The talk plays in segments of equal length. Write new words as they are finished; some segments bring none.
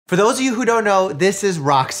For those of you who don't know, this is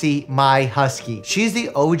Roxy, my husky. She's the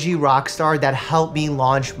OG rock star that helped me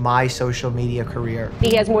launch my social media career.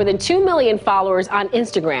 He has more than 2 million followers on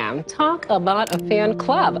Instagram. Talk about a fan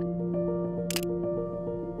club.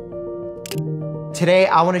 Today,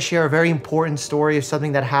 I want to share a very important story of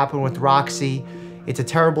something that happened with Roxy. It's a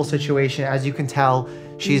terrible situation. As you can tell,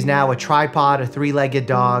 she's now a tripod, a three-legged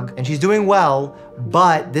dog, and she's doing well,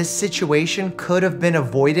 but this situation could have been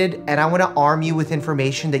avoided, and I want to arm you with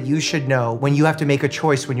information that you should know when you have to make a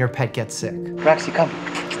choice when your pet gets sick. Roxy, come.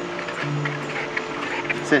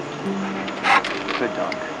 Sit. Good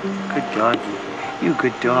dog. Good doggy. You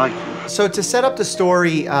good doggy. So to set up the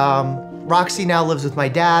story, Roxy now lives with my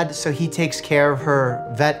dad, so he takes care of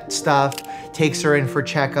her vet stuff, takes her in for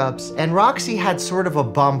checkups, and Roxy had sort of a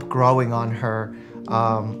bump growing on her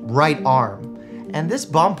right arm. And this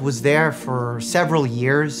bump was there for several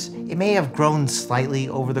years. It may have grown slightly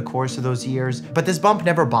over the course of those years, but this bump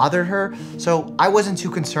never bothered her, so I wasn't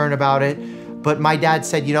too concerned about it. But my dad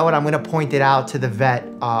said, you know what, I'm gonna point it out to the vet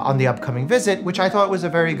on the upcoming visit, which I thought was a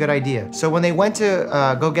very good idea. So when they went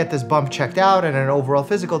to go get this bump checked out and an overall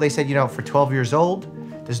physical, they said, you know, for 12 years old,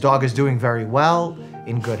 this dog is doing very well,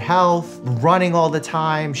 in good health, running all the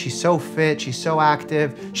time. She's so fit, she's so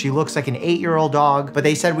active. She looks like an 8-year-old dog. But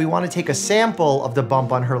they said, we want to take a sample of the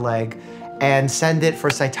bump on her leg and send it for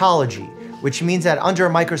cytology, which means that under a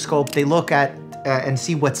microscope, they look at and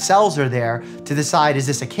see what cells are there to decide, is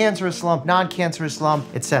this a cancerous lump, non-cancerous lump,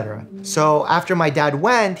 etc. So after my dad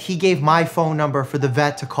went, he gave my phone number for the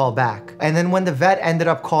vet to call back. And then when the vet ended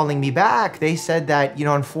up calling me back, they said that, you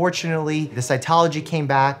know, unfortunately, the cytology came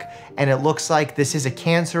back and it looks like this is a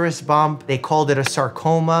cancerous bump. They called it a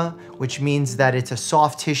sarcoma, which means that it's a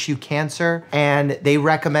soft tissue cancer. And they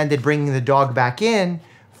recommended bringing the dog back in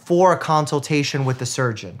for a consultation with the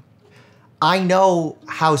surgeon. I know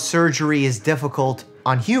how surgery is difficult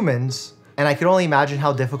on humans, and I can only imagine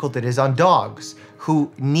how difficult it is on dogs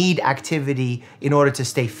who need activity in order to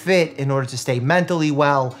stay fit, in order to stay mentally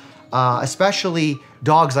well, especially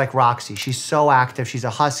dogs like Roxy. She's so active, she's a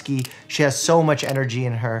husky, she has so much energy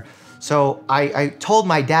in her. So I told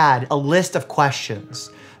my dad a list of questions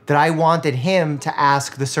that I wanted him to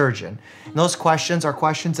ask the surgeon. And those questions are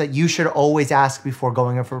questions that you should always ask before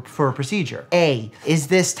going in for a procedure. A, is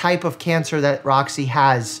this type of cancer that Roxy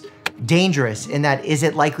has dangerous in that is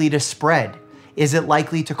it likely to spread? Is it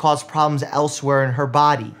likely to cause problems elsewhere in her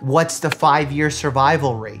body? What's the 5-year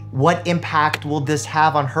survival rate? What impact will this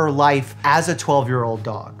have on her life as a 12-year-old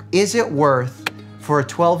dog? Is it worth for a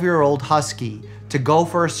 12-year-old husky to go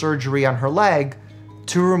for a surgery on her leg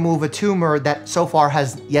to remove a tumor that so far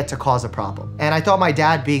has yet to cause a problem? And I thought my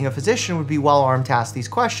dad, being a physician, would be well-armed to ask these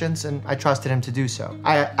questions, and I trusted him to do so.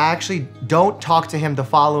 I actually don't talk to him the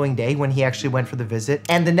following day when he actually went for the visit.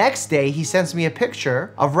 And the next day, he sends me a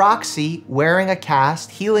picture of Roxy wearing a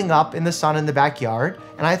cast, healing up in the sun in the backyard.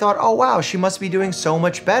 And I thought, oh wow, she must be doing so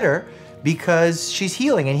much better because she's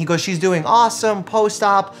healing. And he goes, she's doing awesome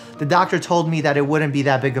post-op. The doctor told me that it wouldn't be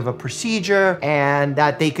that big of a procedure and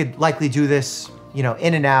that they could likely do this, you know,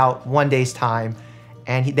 in and out, 1 day's time,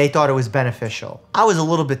 and they thought it was beneficial. I was a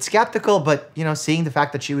little bit skeptical, but, you know, seeing the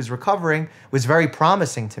fact that she was recovering was very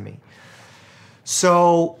promising to me.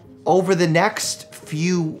 So over the next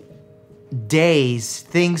few days,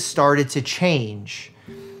 things started to change.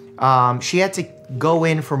 She had to go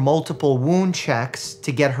in for multiple wound checks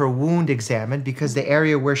to get her wound examined because the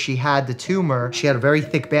area where she had the tumor, she had a very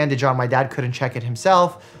thick bandage on. My dad couldn't check it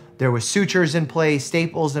himself. There was sutures in place,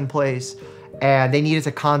 staples in place, and they needed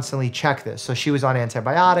to constantly check this. So she was on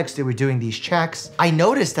antibiotics, they were doing these checks. I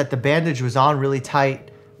noticed that the bandage was on really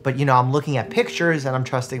tight, but you know, I'm looking at pictures and I'm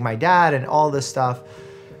trusting my dad and all this stuff.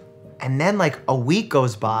 And then like a week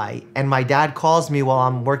goes by and my dad calls me while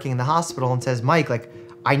I'm working in the hospital and says, Mike, like,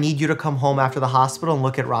 I need you to come home after the hospital and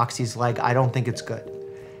look at Roxy's leg. I don't think it's good.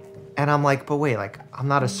 And I'm like, but wait, like, I'm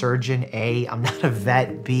not a surgeon, A, I'm not a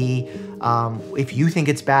vet, B. If you think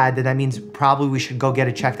it's bad, then that means probably we should go get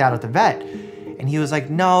it checked out at the vet. And he was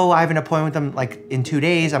like, no, I have an appointment with them like in 2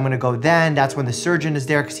 days. I'm gonna go then. That's when the surgeon is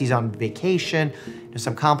there because he's on vacation. There's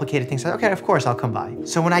some complicated things. Like, okay, of course I'll come by.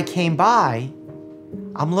 So when I came by,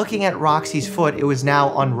 I'm looking at Roxy's foot. It was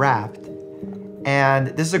now unwrapped. And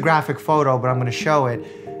this is a graphic photo, but I'm gonna show it.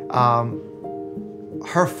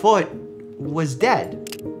 Her foot was dead.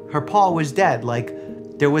 Her paw was dead. Like,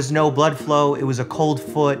 there was no blood flow. It was a cold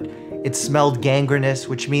foot. It smelled gangrenous,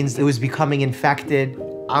 which means it was becoming infected.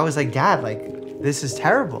 I was like, Dad, like, this is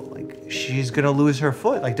terrible. Like, she's gonna lose her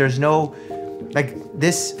foot. Like, there's no, like,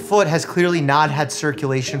 this foot has clearly not had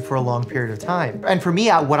circulation for a long period of time. And for me,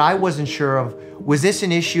 what I wasn't sure of, was this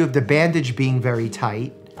an issue of the bandage being very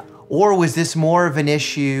tight? Or was this more of an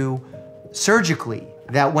issue surgically,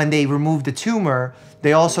 that when they removed the tumor,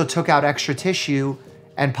 they also took out extra tissue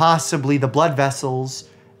and possibly the blood vessels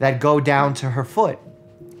that go down to her foot?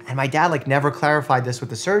 And my dad like never clarified this with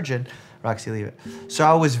the surgeon. Roxy, leave it. So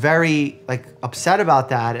I was very like upset about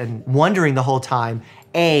that and wondering the whole time,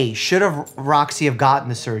 A, should have Roxy have gotten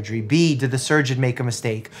the surgery? B, did the surgeon make a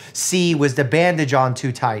mistake? C, was the bandage on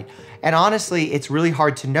too tight? And honestly, it's really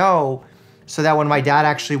hard to know, so that when my dad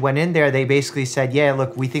actually went in there, they basically said, yeah,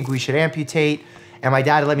 look, we think we should amputate. And my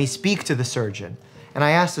dad let me speak to the surgeon. And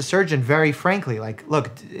I asked the surgeon very frankly, like,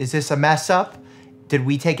 look, is this a mess up? Did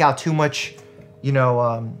we take out too much, you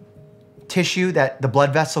know, tissue that the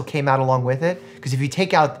blood vessel came out along with it? Because if you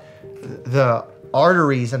take out the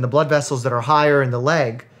arteries and the blood vessels that are higher in the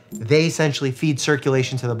leg, they essentially feed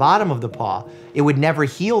circulation to the bottom of the paw. It would never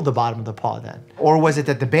heal the bottom of the paw then. Or was it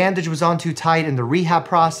that the bandage was on too tight in the rehab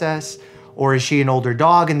process? Or is she an older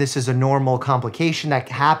dog and this is a normal complication that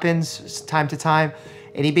happens time to time?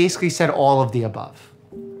 And he basically said all of the above.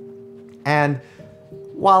 And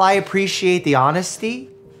while I appreciate the honesty,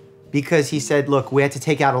 because he said, look, we had to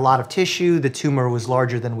take out a lot of tissue, the tumor was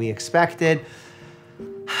larger than we expected,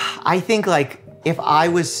 I think like if I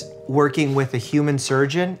was working with a human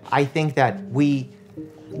surgeon, I think that we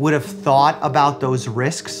would have thought about those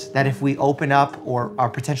risks, that if we open up or are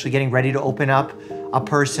potentially getting ready to open up a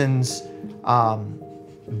person's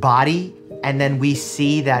body, and then we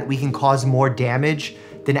see that we can cause more damage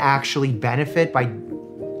than actually benefit by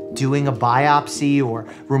doing a biopsy or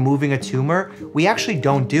removing a tumor, we actually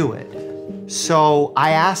don't do it. So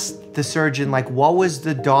I asked the surgeon, like, what was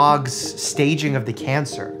the dog's staging of the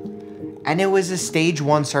cancer? And it was a stage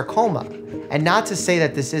 1 sarcoma. And not to say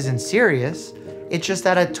that this isn't serious, it's just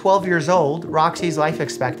that at 12 years old, Roxy's life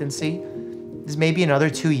expectancy is maybe another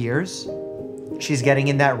 2 years. She's getting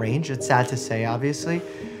in that range. It's sad to say, obviously.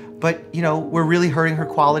 But, you know, we're really hurting her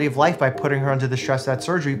quality of life by putting her under the stress of that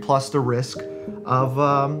surgery, plus the risk of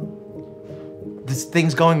this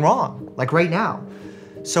things going wrong, like right now.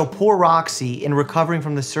 So poor Roxy, in recovering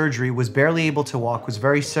from the surgery, was barely able to walk, was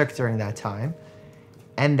very sick during that time.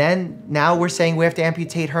 And then now we're saying we have to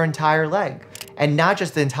amputate her entire leg. And not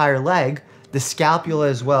just the entire leg, the scapula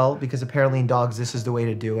as well, because apparently in dogs, this is the way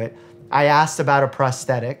to do it. I asked about a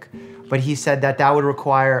prosthetic, but he said that that would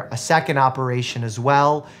require a second operation as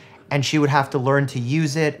well, and she would have to learn to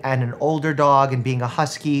use it. And an older dog, and being a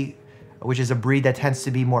Husky, which is a breed that tends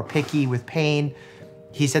to be more picky with pain,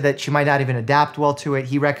 he said that she might not even adapt well to it.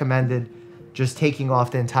 He recommended just taking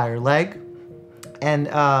off the entire leg. And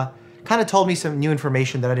kind of told me some new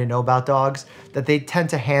information that I didn't know about dogs, that they tend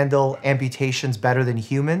to handle amputations better than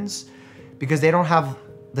humans because they don't have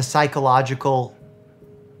the psychological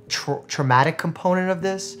traumatic component of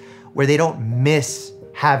this, where they don't miss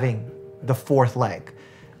having the 4th leg.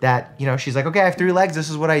 That, you know, she's like, okay, I have 3 legs, this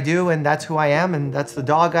is what I do, and that's who I am, and that's the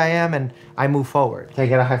dog I am, and I move forward. Can I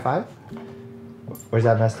get a high five? Where's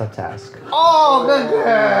that messed up task? Oh, good girl!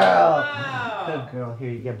 Wow. Good girl, here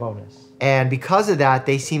you get bonus. And because of that,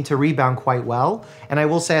 they seem to rebound quite well. And I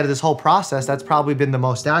will say out of this whole process, that's probably been the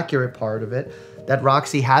most accurate part of it, that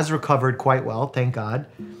Roxy has recovered quite well, thank God.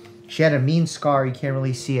 She had a mean scar, you can't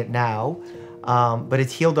really see it now, but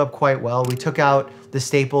it's healed up quite well. We took out the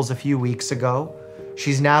staples a few weeks ago.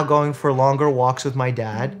 She's now going for longer walks with my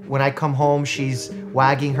dad. When I come home, she's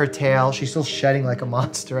wagging her tail. She's still shedding like a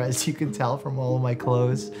monster, as you can tell from all of my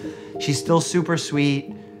clothes. She's still super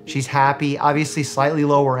sweet. She's happy, obviously slightly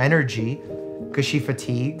lower energy because she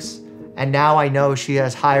fatigues. And now I know she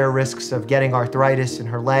has higher risks of getting arthritis in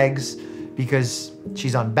her legs because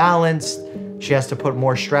she's unbalanced. She has to put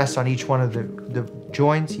more stress on each one of the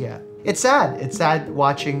joints. Yeah, it's sad. It's sad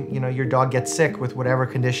watching, you know, your dog get sick with whatever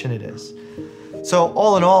condition it is. So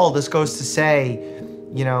all in all, this goes to say,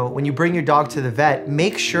 you know, when you bring your dog to the vet,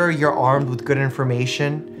 make sure you're armed with good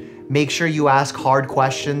information. Make sure you ask hard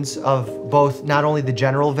questions of both, not only the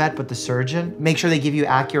general vet, but the surgeon. Make sure they give you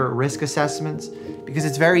accurate risk assessments, because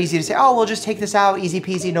it's very easy to say, oh, we'll just take this out, easy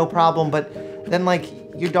peasy, no problem. But then like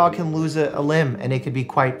your dog can lose a limb, and it could be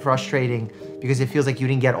quite frustrating because it feels like you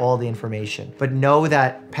didn't get all the information. But know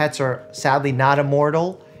that pets are sadly not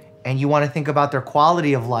immortal, and you want to think about their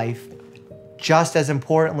quality of life just as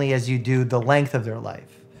importantly as you do the length of their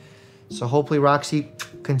life. So hopefully Roxy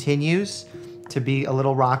continues to be a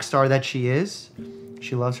little rock star that she is.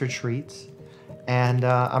 She loves her treats. And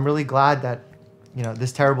I'm really glad that, you know,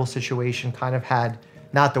 this terrible situation kind of had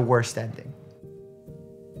not the worst ending.